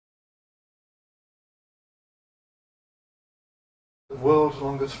The world's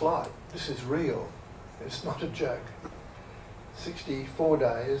longest flight. This is real. It's not a joke. 64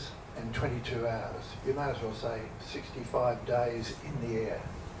 days and 22 hours. You may as well say 65 days in the air.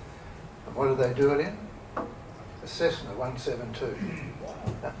 And what did they do it in? A Cessna 172.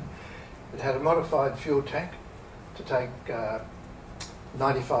 It had a modified fuel tank to take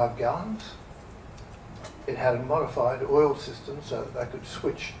 95 gallons. It had a modified oil system so that they could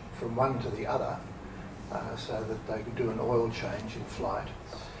switch from one to the other, so that they could do an oil change in flight.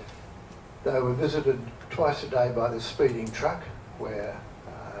 They were visited twice a day by this speeding truck where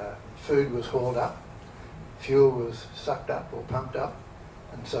food was hauled up, fuel was sucked up or pumped up,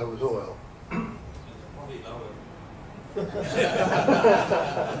 and so was oil.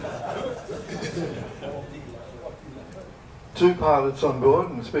 Two pilots on board,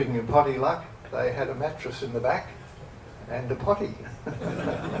 and speaking of potty luck, they had a mattress in the back and a potty.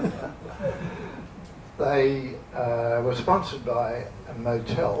 They were sponsored by a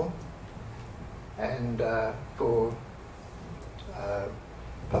motel, and for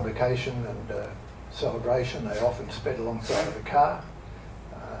publication and celebration they often sped alongside of a car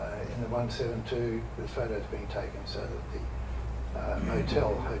in the 172 with photos being taken so that the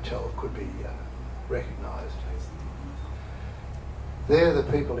hotel could be recognised. They're the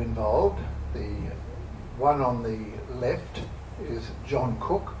people involved. The one on the left is John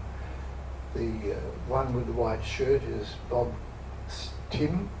Cook. The one with the white shirt is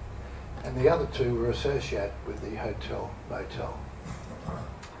Timm, and the other two were associated with the motel.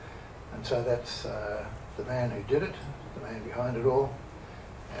 And so that's the man who did it, the man behind it all,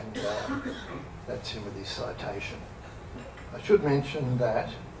 and that's him with his citation. I should mention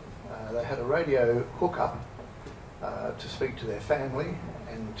that they had a radio hookup to speak to their family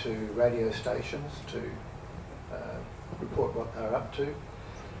and to radio stations to report what they're up to.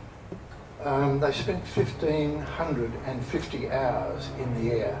 They spent 1,550 hours in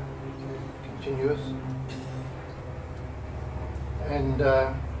the air, continuous. And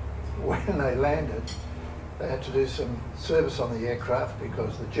when they landed, they had to do some service on the aircraft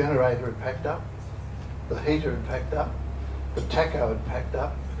because the generator had packed up, the heater had packed up, the tacho had packed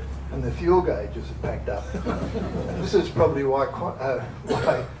up, and the fuel gauges had packed up. This is probably why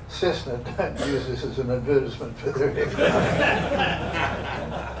Cessna don't use this as an advertisement for their aircraft.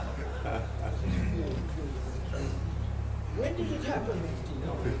 When did it happen?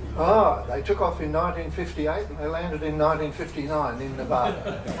 Oh, they took off in 1958 and they landed in 1959 in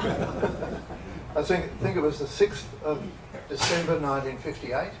Nevada. I think it was the 6th of December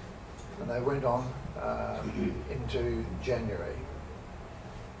 1958, and they went on into January.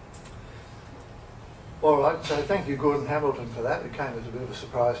 All right, so thank you, Gordon Hamilton, for that. It came as a bit of a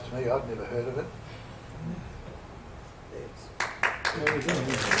surprise to me. I'd never heard of it. There we go.